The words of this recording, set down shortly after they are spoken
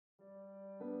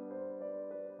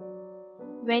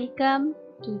Welcome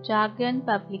to Jagran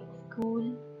Public School,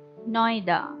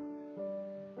 Noida.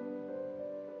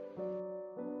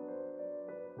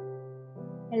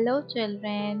 Hello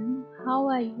children, how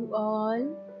are you all?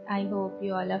 I hope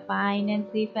you all are fine and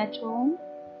safe at home.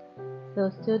 So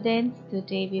students,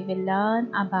 today we will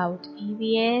learn about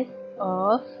EVS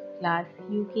of class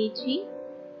UKG.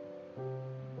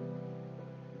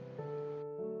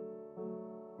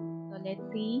 So let's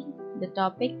see the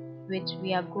topic which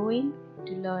we are going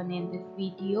to learn in this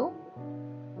video.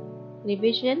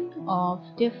 Revision of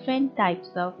different types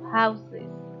of houses.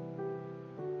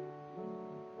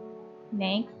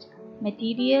 Next,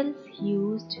 materials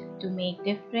used to make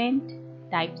different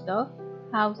types of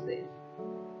houses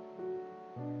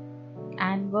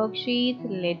and worksheets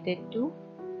related to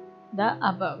the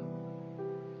above.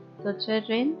 So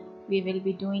children, we will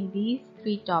be doing these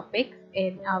three topics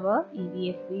in our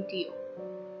EVS video.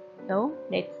 So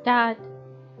let's start.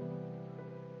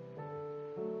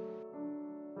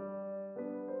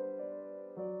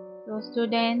 So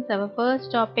students, our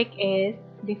first topic is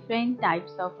different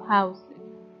types of houses.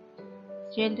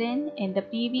 Children, in the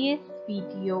previous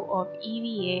video of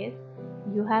EVS,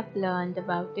 you have learned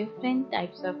about different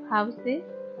types of houses.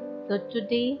 So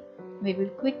today we will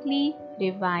quickly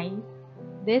revise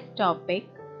this topic,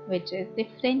 which is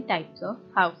different types of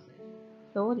houses.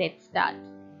 So let's start.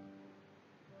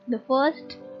 The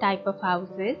first type of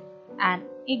house is an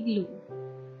igloo.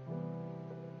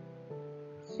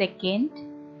 Second,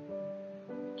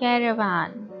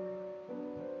 caravan.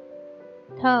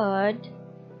 Third,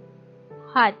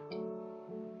 hut.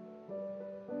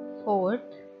 Fourth,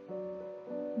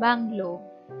 bungalow.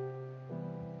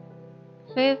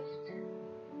 Fifth,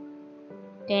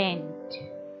 tent.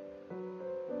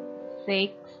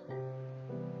 Sixth,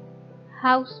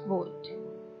 houseboat.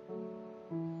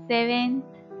 Seventh,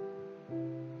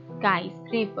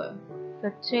 skyscraper.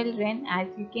 So children, as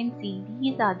you can see,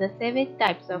 these are the 7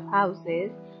 types of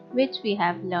houses which we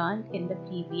have learned in the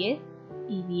previous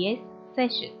EVS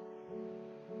session.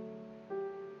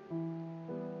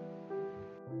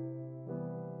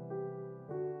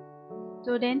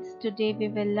 Students, today we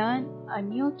will learn a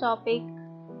new topic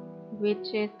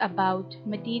which is about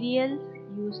materials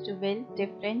used to build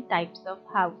different types of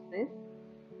houses.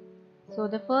 So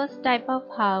the first type of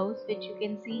house which you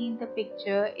can see in the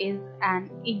picture is an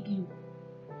igloo.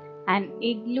 An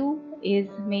igloo is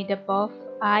made up of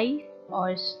ice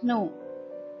or snow.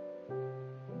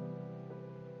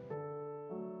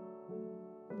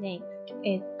 Next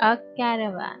is a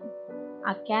caravan.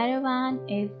 A caravan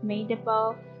is made up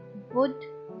of wood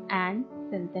and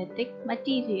synthetic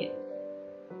materials.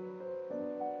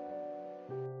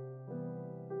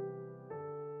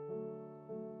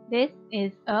 This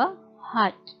is a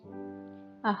hut.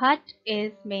 A hut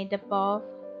is made up of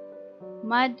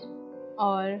mud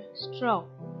or straw.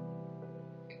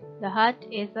 The hut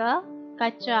is a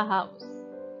kacha house.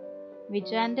 We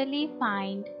generally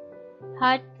find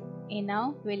huts in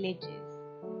our villages.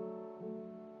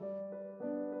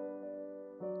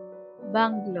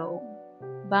 Bungalow.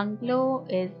 Bungalow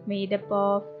is made up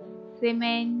of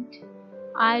cement,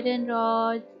 iron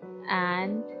rods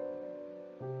and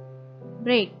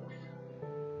bricks.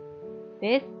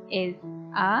 This is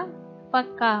a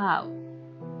pakka house.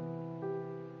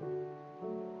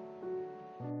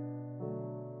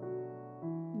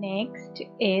 Next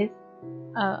is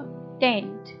a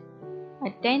tent. A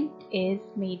tent is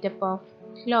made up of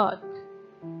cloth.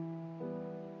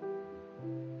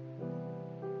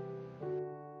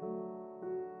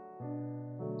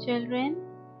 Children,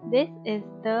 this is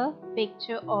the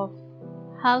picture of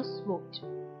houseboat.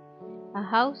 A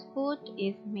houseboat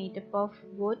is made up of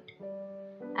wood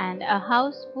and a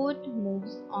houseboat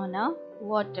moves on a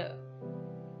water.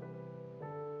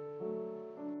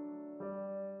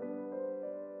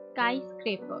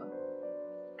 Skyscraper.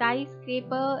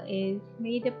 Skyscraper is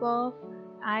made up of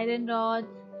iron rods,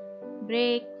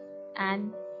 bricks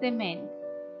and cement.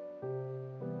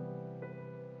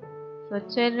 So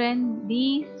children,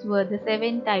 these were the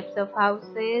 7 types of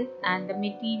houses and the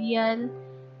material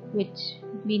which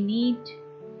we need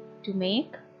to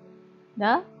make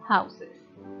the houses.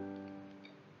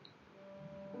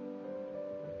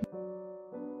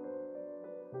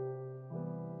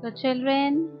 So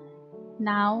children,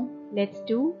 now let's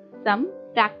do some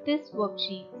practice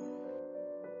worksheets.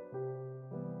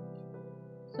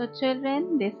 So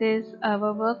children, this is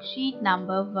our worksheet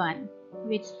number 1,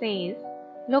 which says,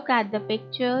 look at the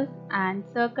pictures and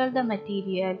circle the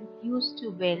material used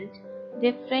to build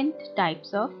different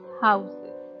types of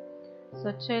houses.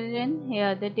 So children,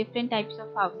 here the different types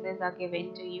of houses are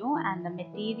given to you and the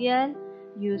material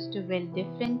used to build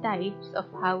different types of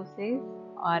houses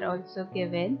are also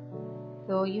given.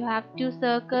 So you have to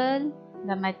circle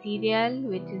the material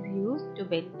which is used to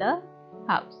build the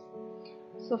house.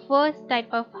 So first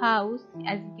type of house,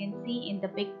 as you can see in the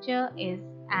picture, is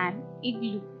an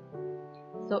igloo.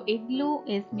 So igloo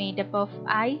is made up of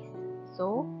ice,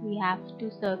 so we have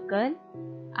to circle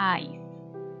ice.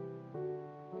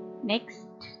 Next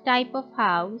type of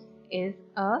house is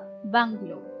a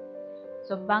bungalow.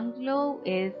 So bungalow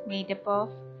is made up of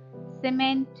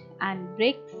cement and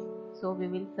bricks, so we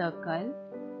will circle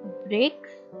bricks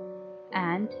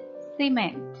and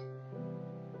cement.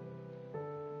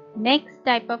 Next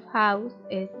type of house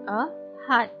is a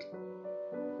hut.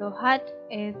 So hut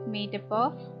is made up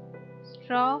of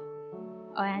straw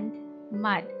and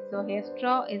mud. So here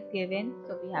straw is given,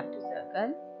 so we have to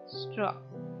circle straw.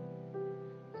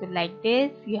 So like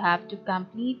this you have to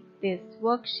complete this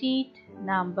worksheet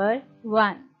number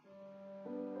 1.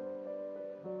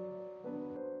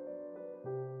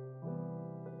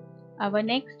 Our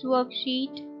next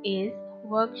worksheet is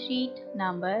worksheet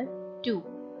number 2.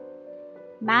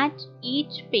 Match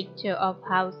each picture of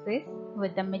houses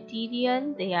with the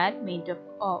material they are made up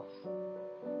of.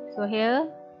 So here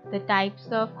the types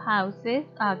of houses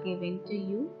are given to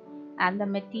you and the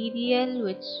material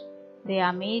which they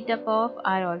are made up of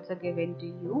are also given to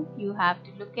you. You have to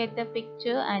look at the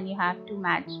picture and you have to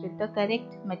match with the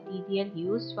correct material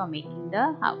used for making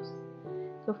the house.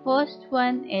 So first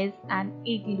one is an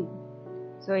igloo.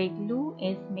 So igloo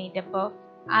is made up of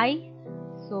ice.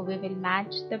 So we will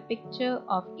match the picture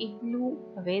of igloo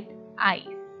with ice.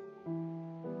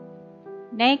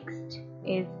 Next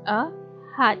is a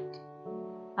hut.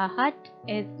 A hut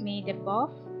is made up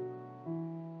of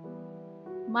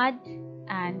mud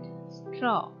and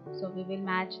straw. So we will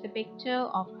match the picture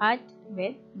of hut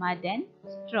with mud and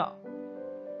straw.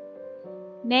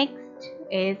 Next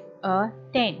is a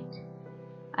tent.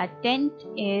 A tent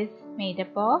is made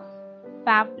up of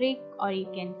fabric, or you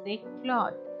can say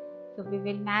cloth. So we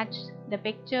will match the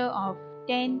picture of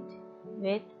tent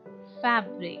with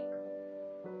fabric.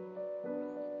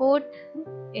 Fourth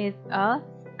is a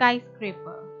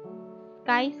skyscraper.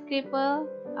 Skyscraper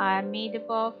are made up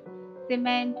of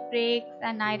cement, bricks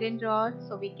and iron rods,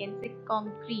 so we can say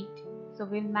concrete. So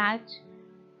we'll match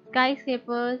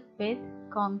skyscrapers with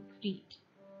concrete.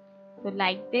 So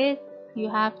like this you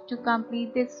have to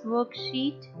complete this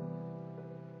worksheet.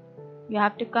 You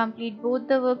have to complete both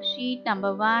the worksheet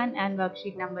number 1 and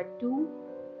worksheet number 2.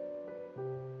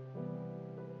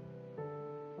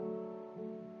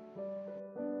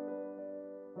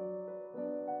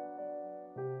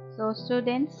 So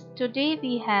students, today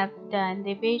we have done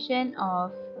revision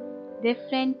of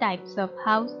different types of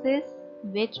houses,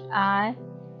 which are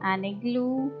an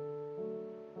igloo,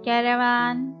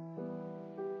 caravan,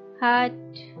 hut,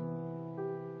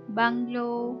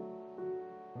 bungalow,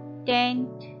 tent,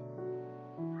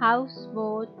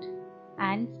 houseboat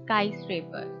and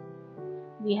skyscraper.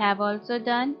 We have also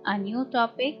done a new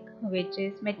topic, which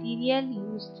is material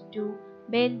used to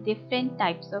build different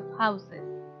types of houses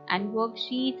and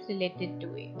worksheets related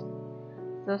to it.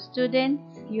 So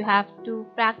students, you have to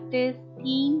practice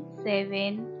theme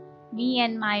 7, Me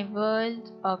and My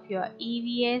World of your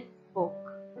EVS book.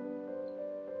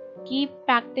 Keep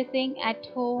practicing at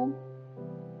home.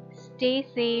 Stay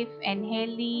safe and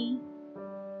healthy.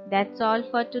 That's all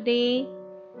for today.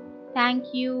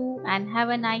 Thank you and have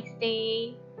a nice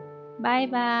day. Bye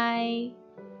bye.